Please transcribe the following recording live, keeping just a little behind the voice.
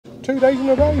2 days in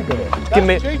a row you've been here.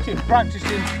 That's cheating,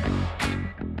 practicing.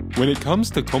 When it comes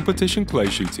to competition clay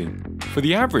shooting, for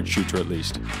the average shooter at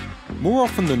least, more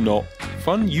often than not,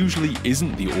 fun usually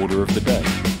isn't the order of the day.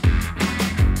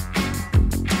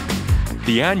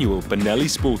 The annual Benelli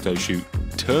SP'Auto shoot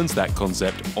turns that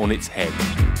concept on its head.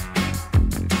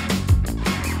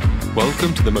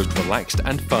 Welcome to the most relaxed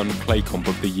and fun clay comp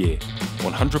of the year.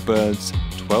 100 birds,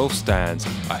 12 stands,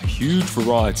 a huge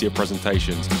variety of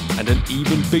presentations, and an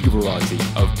even bigger variety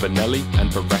of Benelli and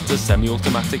Beretta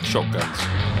semi-automatic shotguns.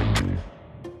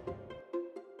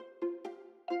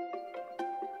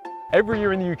 Every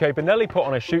year in the UK, Benelli put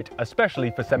on a shoot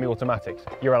especially for semi-automatics.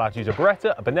 You're allowed to use a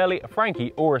Beretta, a Benelli, a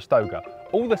Franchi or a Stoker.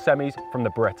 All the semis from the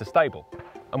Beretta stable.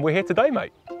 And we're here today,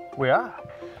 mate. We are.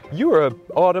 You're an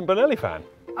ardent Benelli fan.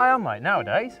 I am, mate,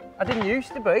 nowadays. I didn't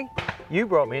used to be. You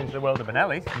brought me into the world of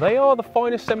Benellis. They are the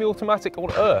finest semi-automatic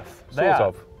on earth, sort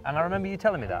of. And I remember you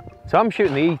telling me that. So I'm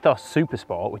shooting the Ethos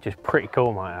Supersport, which is pretty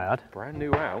cool, might I add. Brand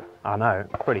new out. I know,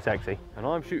 pretty sexy. And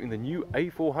I'm shooting the new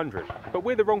A400. But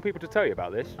we're the wrong people to tell you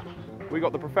about this. We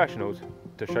got the professionals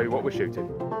to show you what we're shooting.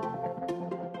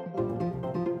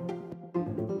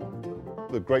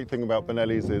 The great thing about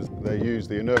Benellis is they use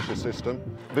the inertia system.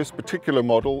 This particular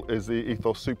model is the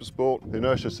Ethos Supersport. The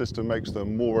inertia system makes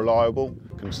them more reliable,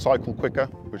 can cycle quicker,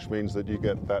 which means that you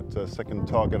get that second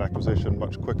target acquisition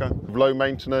much quicker. Low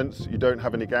maintenance, you don't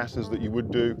have any gases that you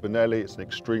would do. Benelli, it's an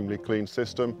extremely clean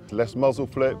system. Less muzzle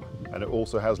flip, and it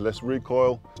also has less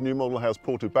recoil. This new model has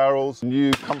ported barrels.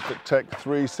 New Comfort Tech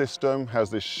 3 system has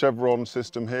this chevron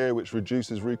system here, which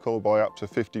reduces recoil by up to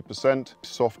 50%.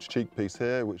 Soft cheek piece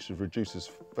here, which reduces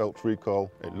felt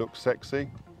recoil. It looks sexy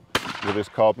with this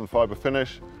carbon fibre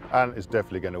finish, and it's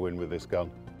definitely going to win with this gun.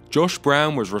 Josh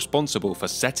Brown was responsible for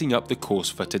setting up the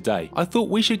course for today. I thought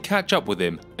we should catch up with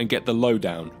him and get the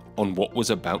lowdown on what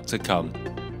was about to come.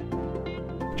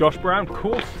 Josh Brown,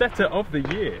 course setter of the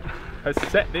year, has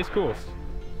set this course.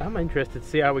 I'm interested to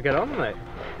see how we get on, mate.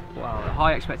 Wow,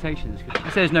 high expectations. I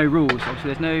say there's no rules.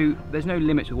 Obviously, there's no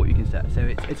limits with what you can set. So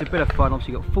it's a bit of fun.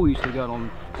 Obviously, you've got full use of the gun on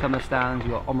some of the stands.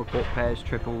 You've got on report pairs,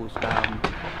 triples.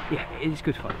 Yeah, it's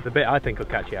good fun. The bit I think will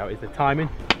catch you out is the timing.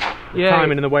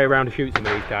 Timing and the way around to shoot some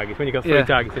of these targets. When you've got three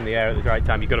targets in the air at the right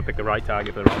time, you've got to pick the right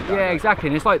target for the right time. Yeah, exactly.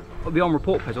 And it's like the on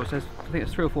report pairs. I think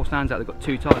there's 3 or 4 stands out that got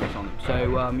 2 targets on them.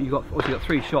 So you've got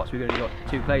 3 shots. We've only got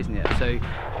 2 plays in the air. So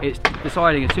it's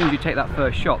deciding as soon as you take that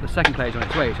first shot, the second play is on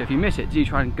its way. So if you miss it, do you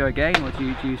try and go again, or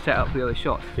do you set up the other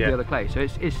shot, the other play? So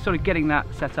it's sort of getting that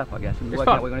set up, I guess, and working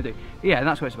out what we're going to do. Yeah, and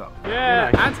that's what it's about. Yeah,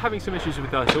 Ant's having some issues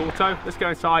with his auto. Let's go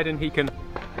inside and he can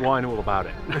whine all about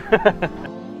it.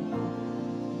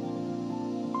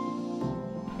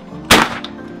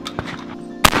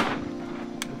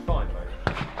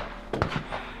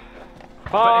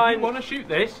 But if you want to shoot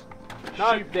this,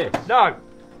 shoot this. No,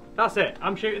 that's it.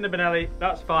 I'm shooting the Benelli.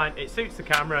 That's fine. It suits the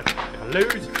camera. If I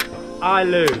lose, I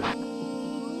lose.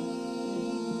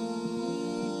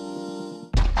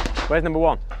 Where's number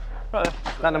 1? Right there.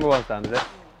 That number 1 stand, is it?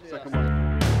 Second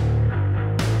one.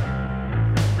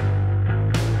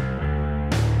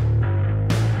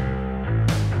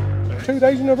 Two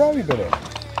days in a row you've been here.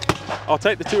 I'll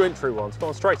take the 2 entry ones. Go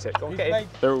on, straight it. Go on, get in.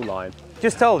 They're all lying.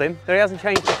 Just told him that he hasn't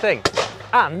changed a thing.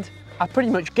 And I pretty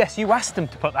much guess you asked him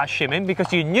to put that shim in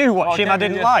because you knew what shim I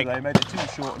didn't like. They made it too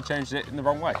short and changed it in the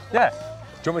wrong way. Yeah. Do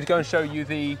you want me to go and show you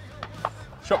the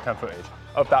shotgun footage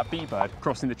of that bee-bird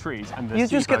crossing the trees and the You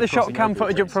just get the shotgun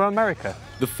footage up from America.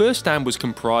 The first stand was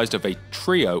comprised of a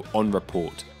trio on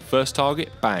report. First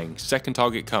target, bang. Second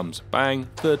target comes, bang.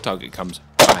 Third target comes,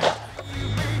 bang.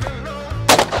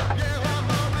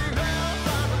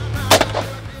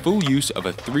 Full use of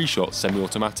a 3-shot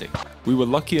semi-automatic. We were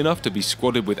lucky enough to be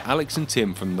squadded with Alex and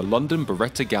Tim from the London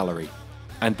Beretta Gallery,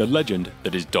 and the legend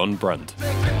that is Don Brunt.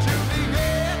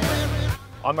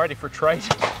 I'm ready for a trade.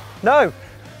 No,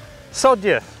 sod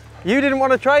you. You didn't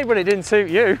want to trade when it didn't suit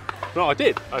you. No, I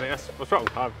did. I think that's what's wrong.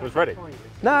 I was ready.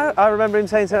 No, I remember him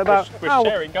saying something about, we're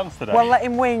sharing guns today. Well, let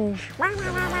him whinge.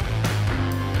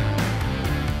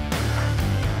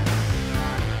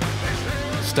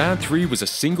 Stand 3 was a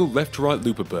single left-to-right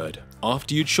looper bird.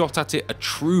 After you'd shot at it, a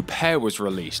true pair was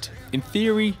released. In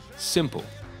theory, simple.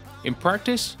 In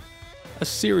practice, a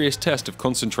serious test of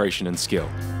concentration and skill.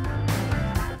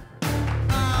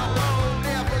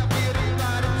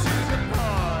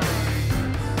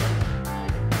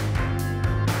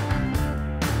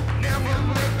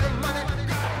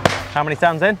 How many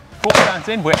stands in? 4 stands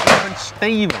in, we're Aaron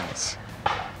Stevens.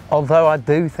 Although I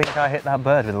do think I hit that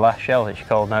bird with the last shell that she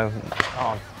called no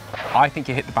on. I think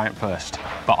you hit the bank first,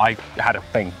 but I had a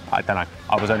thing. I don't know.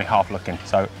 I was only half looking.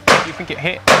 So, do you think it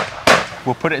hit?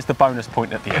 We'll put it as the bonus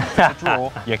point at the end. If it's a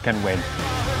draw, you can win.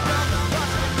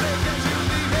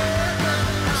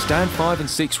 Stand 5 and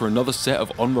 6 were another set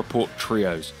of on-report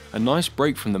trios. A nice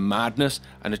break from the madness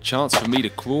and a chance for me to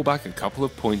claw back a couple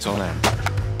of points on end.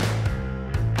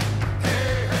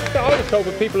 I was told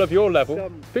that people of your level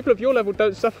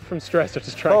don't suffer from stress or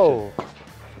distraction. Oh,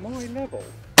 My level.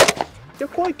 You're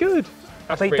quite good.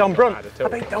 I beat Don Brunt. I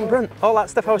beat Don Brunt. All that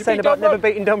stuff I was saying beat about Don never Brunt.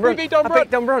 beating Don Brunt. You beat Don I Brunt.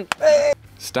 beat Don Brunt.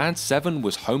 Stand 7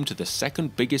 was home to the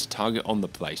second biggest target on the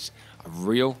place, a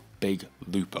real big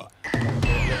looper.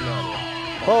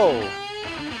 Oh.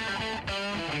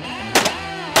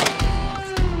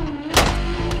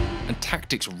 And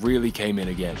tactics really came in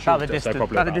again. About the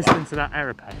distance of that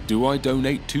error pay. Do I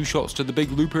donate 2 shots to the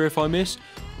big looper if I miss,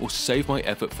 or save my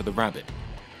effort for the rabbit?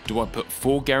 Do I put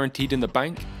 4 guaranteed in the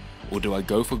bank, or do I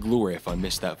go for glory if I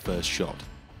miss that first shot?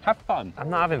 Have fun. I'm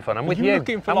not having fun. I'm with You're you.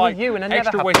 looking for I'm like with you and I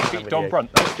extra never ways have to fun beat with Don you.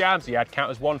 Brunt. Those jams he had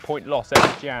count as 1 point loss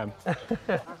every jam.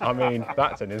 I mean,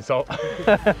 that's an insult.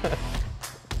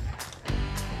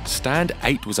 Stand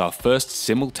 8 was our first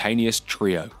simultaneous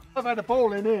trio. I've had a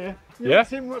ball in here. You Yeah? haven't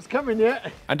seen what's coming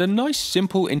yet. And a nice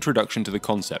simple introduction to the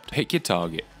concept. Pick your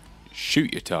target,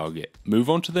 shoot your target, move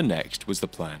on to the next was the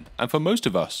plan. And for most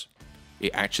of us,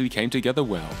 it actually came together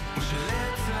well.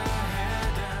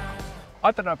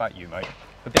 I don't know about you, mate,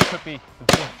 but this could be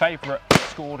the favourite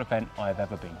scored event I've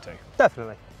ever been to.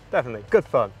 Definitely. Definitely. Good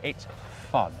fun. It's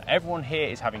fun. Everyone here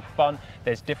is having fun.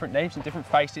 There's different names and different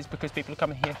faces because people are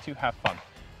coming here to have fun.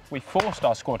 We forced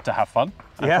our squad to have fun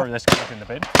and Yeah. throw their squad in the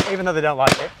bin. Even though they don't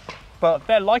like it. But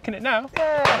they're liking it now.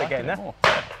 Yeah, They're they're getting liking it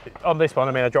there. more. On this one,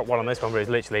 I mean, I dropped one on this one, but it's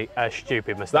literally a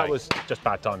stupid mistake. That was just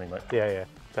bad timing, mate. Yeah.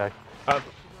 So,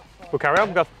 we'll carry on.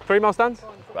 We've got 3 more stands?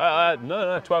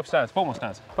 No, 12 stands, 4 more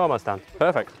stands. 4 more stands.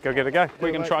 Perfect. Go give it a go.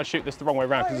 We're going to try and shoot this the wrong way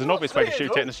around because there's an obvious way to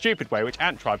shoot it and a stupid way, which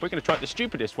Ant tried. We're going to try it the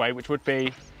stupidest way, which would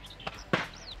be...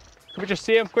 Can we just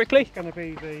see him quickly? It's going to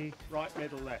be the right,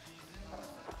 middle, left.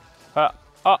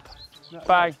 Up,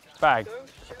 bang, bang.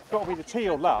 It's got to be the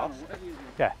teal last.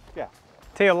 Yeah. Yeah.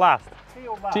 Teal last.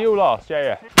 Teal last. To you last,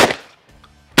 yeah.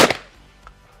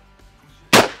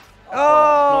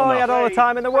 Oh, he had all the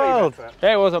time in the world.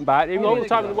 Yeah, it wasn't bad. Even all the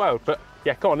time in the world, but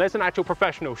yeah, come on, there's an actual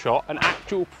professional shot, an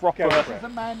actual proper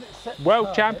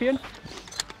world champion.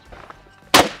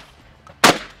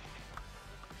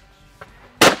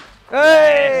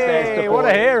 There's Hey, the what a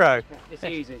ball. hero. It's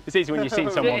easy. It's easy when you've seen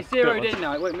someone It's do it zeroed once. in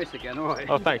now, it won't miss again, alright.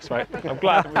 Oh, thanks, mate. I'm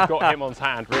glad that we've got him on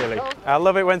hand, really. I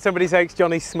love it when somebody takes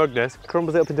Johnny's smugness,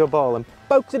 crumbles it up into a ball and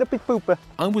pokes it up his pooper.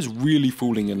 I was really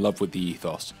falling in love with the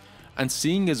ethos, and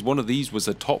seeing as one of these was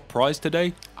the top prize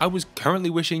today, I was currently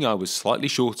wishing I was slightly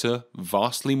shorter,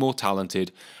 vastly more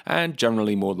talented, and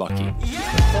generally more lucky.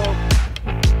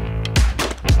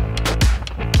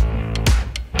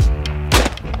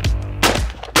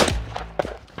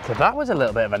 So that was a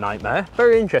little bit of a nightmare.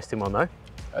 Very interesting one though.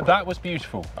 That was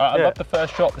beautiful. I Yeah. loved the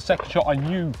first shot. The second shot, I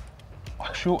knew.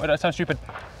 Short, that sounds stupid.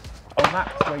 On that,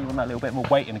 where you want that little bit more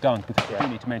weight in the guns because you do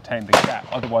need to maintain the gap.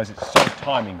 Otherwise, it's so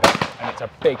timing that, and it's a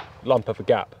big lump of a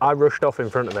gap. I rushed off in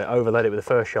front of it, overled it with the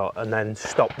first shot, and then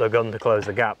stopped the gun to close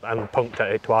the gap and punked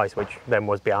at it twice, which then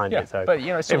was behind Yeah, it. So but you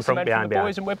know, it's in also front, meant for behind, the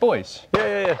boys, behind. and we're boys.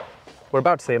 Yeah. We're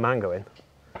about to see a man go in.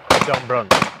 John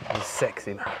Brunt. He's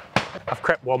sexy, man. I've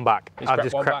crept one back. He's I've crept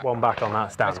just one crept back. one back on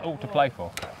that stand. That's all to play for.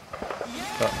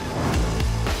 But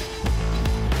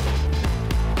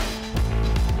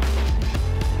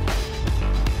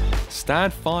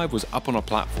Stand 5 was up on a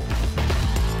platform,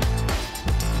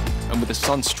 and with the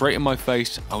sun straight in my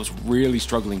face, I was really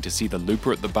struggling to see the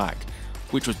looper at the back,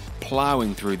 which was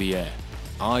ploughing through the air.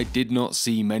 I did not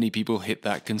see many people hit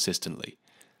that consistently.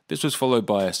 This was followed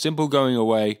by a simple going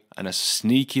away and a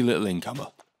sneaky little incomer.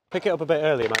 Pick it up a bit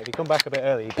earlier, mate. If you come back a bit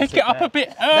early, you can pick see it up there. a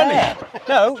bit early.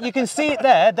 No, you can see it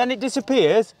there, then it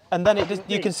disappears, and then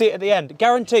you can see it at the end.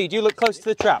 Guaranteed, you look close to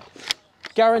the trap.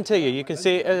 Guarantee you can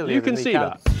see it earlier. You can see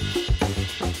that.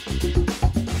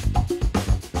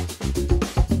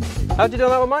 How'd you do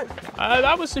on that one, mate?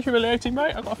 That was humiliating,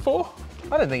 mate. I got a 4.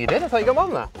 I didn't think you did. I thought you got more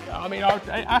than that. I mean,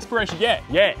 aspiration, yeah.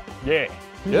 Yeah.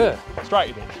 Straight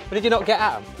you did. But did you not get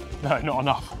at him? No, not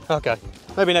enough. Okay.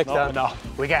 Maybe next Not time.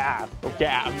 enough. We get at him. We'll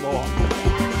get at 'em more.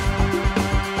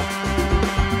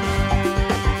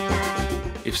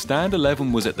 If stand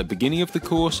 11 was at the beginning of the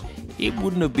course, it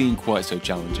wouldn't have been quite so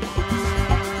challenging.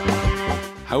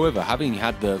 However, having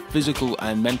had the physical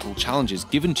and mental challenges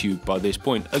given to you by this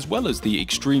point, as well as the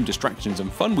extreme distractions and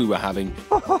fun we were having,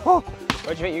 Where do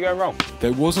you think you're going wrong?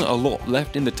 there wasn't a lot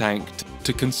left in the tank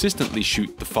to consistently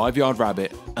shoot the 5-yard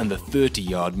rabbit and the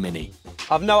 30-yard mini.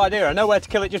 I've no idea. I know where to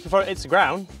kill it just before it hits the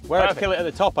ground. Where to kill it at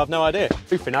the top, I've no idea.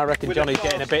 Roofing, I reckon Johnny's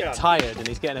getting a bit tired and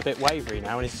he's getting a bit wavery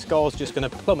now, and his score's just going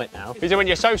to plummet now. Is it when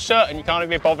you're so certain you can't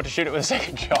even be bothered to shoot it with a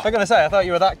second shot? I'm going to say, I thought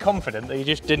you were that confident that you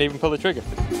just didn't even pull the trigger.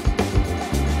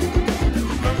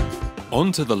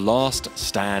 On to the last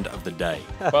stand of the day.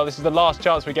 Well, this is the last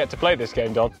chance we get to play this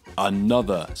game, Don.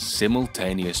 Another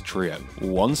simultaneous trio.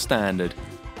 1 standard,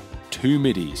 2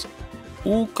 middies,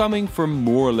 all coming from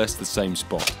more or less the same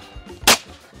spot.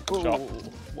 Shot.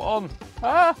 1.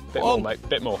 Bit more, mate,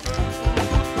 bit more.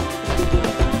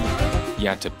 You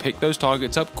had to pick those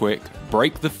targets up quick,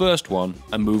 break the first one,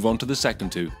 and move on to the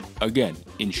second 2. Again,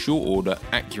 in short order,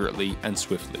 accurately and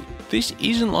swiftly. This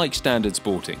isn't like standard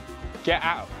sporting. Get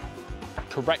out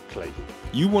correctly.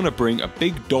 You want to bring a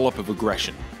big dollop of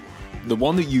aggression. The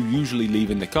one that you usually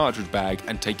leave in the cartridge bag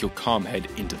and take your calm head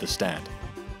into the stand.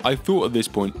 I thought at this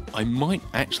point I might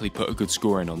actually put a good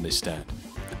score in on this stand.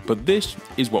 But this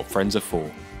is what friends are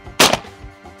for.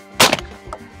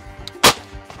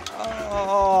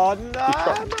 Oh, no,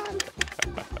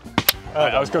 man.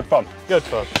 That was good fun. Good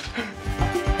fun.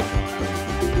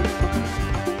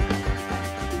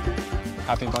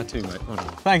 Happy by 2, mate. Well done.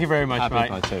 Thank you very much, Happy mate.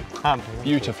 by 2. Happy.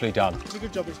 Beautifully done. It's a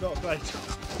good job it's not a clay.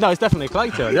 No, it's definitely a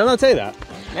clay tour. Didn't I tell you that?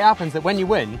 It happens that when you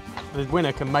win, the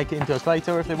winner can make it into a clay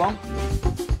tour if they want.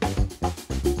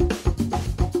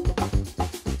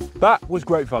 That was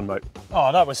great fun, mate.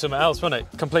 Oh, that was something else, wasn't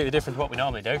it? Completely different to what we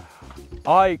normally do.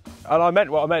 I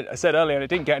meant what I meant. I said earlier, and it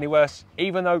didn't get any worse,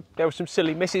 even though there were some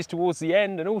silly misses towards the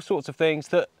end and all sorts of things.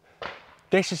 That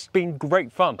this has been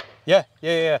great fun. Yeah.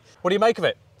 What do you make of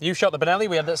it? You shot the Benelli,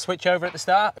 we had that switch over at the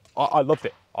start. I loved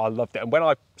it. I loved it. And when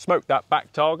I smoked that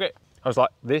back target, I was like,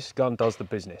 this gun does the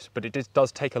business. But it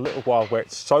does take a little while where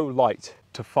it's so light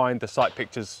to find the sight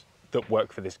pictures that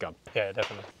work for this gun. Yeah,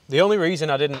 definitely. The only reason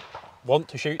I didn't want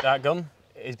to shoot that gun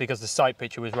is because the sight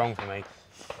picture was wrong for me.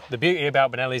 The beauty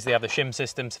about Benelli is they have the shim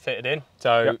systems fitted in,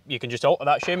 so you can just alter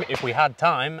that shim. If we had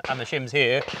time and the shim's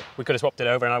here, we could have swapped it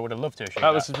over and I would have loved to have shot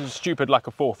that. Was a stupid lack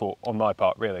of forethought on my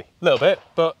part, really. A little bit,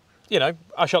 but you know,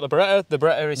 I shot the Beretta. The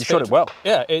Beretta is You shot it well.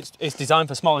 Yeah, it's designed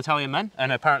for small Italian men,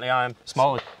 and apparently I am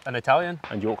small and Italian.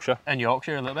 And Yorkshire. And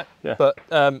Yorkshire a little bit. Yeah. But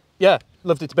yeah,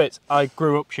 loved it to bits. I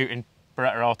grew up shooting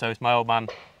Beretta autos. My old man,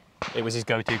 it was his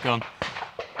go-to gun.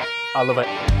 I love it.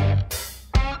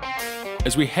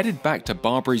 As we headed back to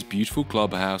Barbari's beautiful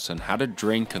clubhouse and had a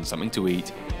drink and something to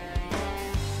eat,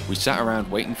 we sat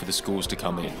around waiting for the scores to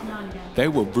come in.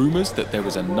 There were rumours that there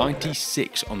was a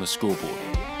 96 on the scoreboard.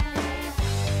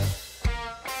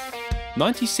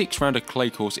 96 round a clay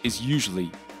course is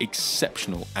usually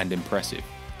exceptional and impressive,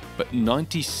 but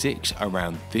 96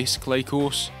 around this clay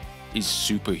course is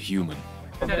superhuman.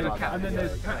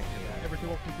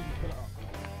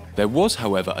 There was,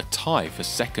 however, a tie for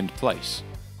second place.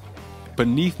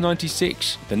 Beneath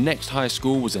 96, the next highest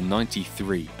score was a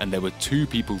 93, and there were 2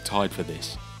 people tied for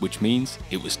this, which means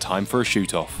it was time for a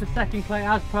shoot-off. The second clay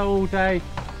as per all day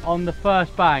on the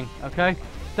first bang, okay?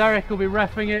 Derek will be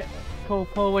reffing it. Call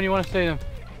Paul when you want to see them.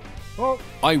 Oh.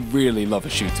 I really love a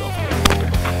shoot-off.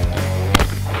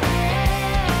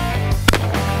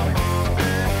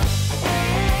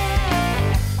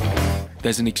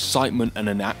 There's an excitement and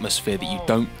an atmosphere that you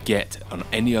don't get on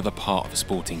any other part of a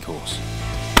sporting course.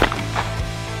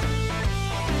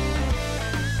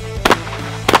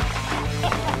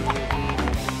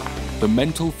 The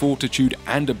mental fortitude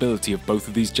and ability of both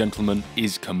of these gentlemen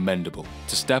is commendable.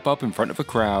 To step up in front of a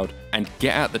crowd and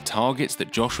get at the targets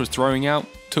that Josh was throwing out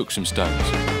took some stones.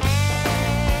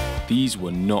 These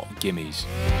were not gimmies.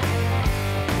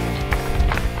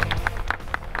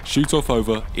 Shoot off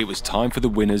over, it was time for the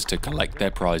winners to collect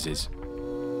their prizes.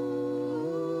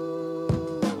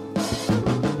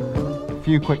 A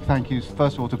few quick thank yous.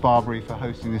 First of all to Barbary for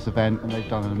hosting this event, and they've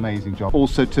done an amazing job.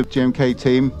 Also to GMK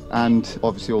team, and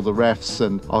obviously all the refs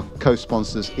and our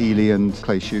co-sponsors Ely and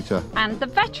Clay Shooter. And the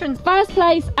veterans. First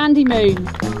place, Andy Moon.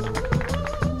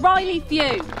 Riley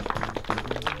Few.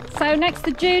 So next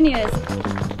to juniors,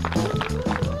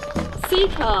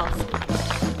 C-Class.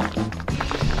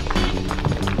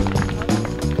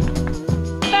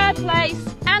 Third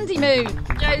place, Andy Moon.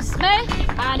 Joe Smith.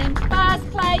 And in first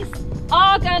place,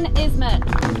 Argan Isman.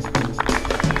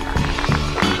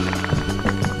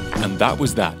 And that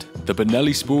was that. The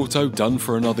Benelli SP'Auto done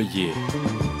for another year.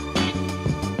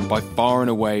 By far and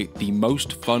away the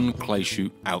most fun clay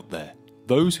shoot out there.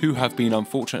 Those who have been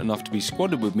unfortunate enough to be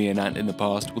squadded with me and Ant in the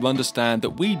past will understand that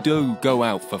we do go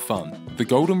out for fun. The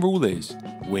golden rule is,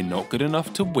 we're not good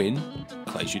enough to win,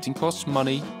 clay shooting costs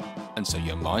money, and so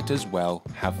you might as well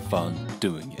have fun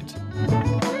doing it.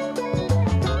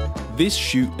 This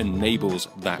chute enables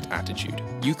that attitude.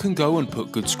 You can go and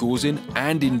put good scores in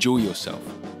and enjoy yourself.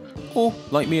 Or,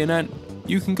 like me and Ant,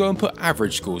 you can go and put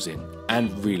average scores in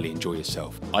and really enjoy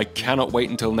yourself. I cannot wait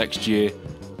until next year.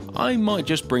 I might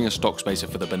just bring a stock spacer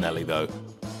for the Benelli though.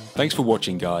 Thanks for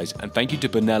watching guys, and thank you to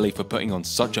Benelli for putting on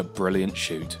such a brilliant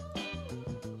shoot.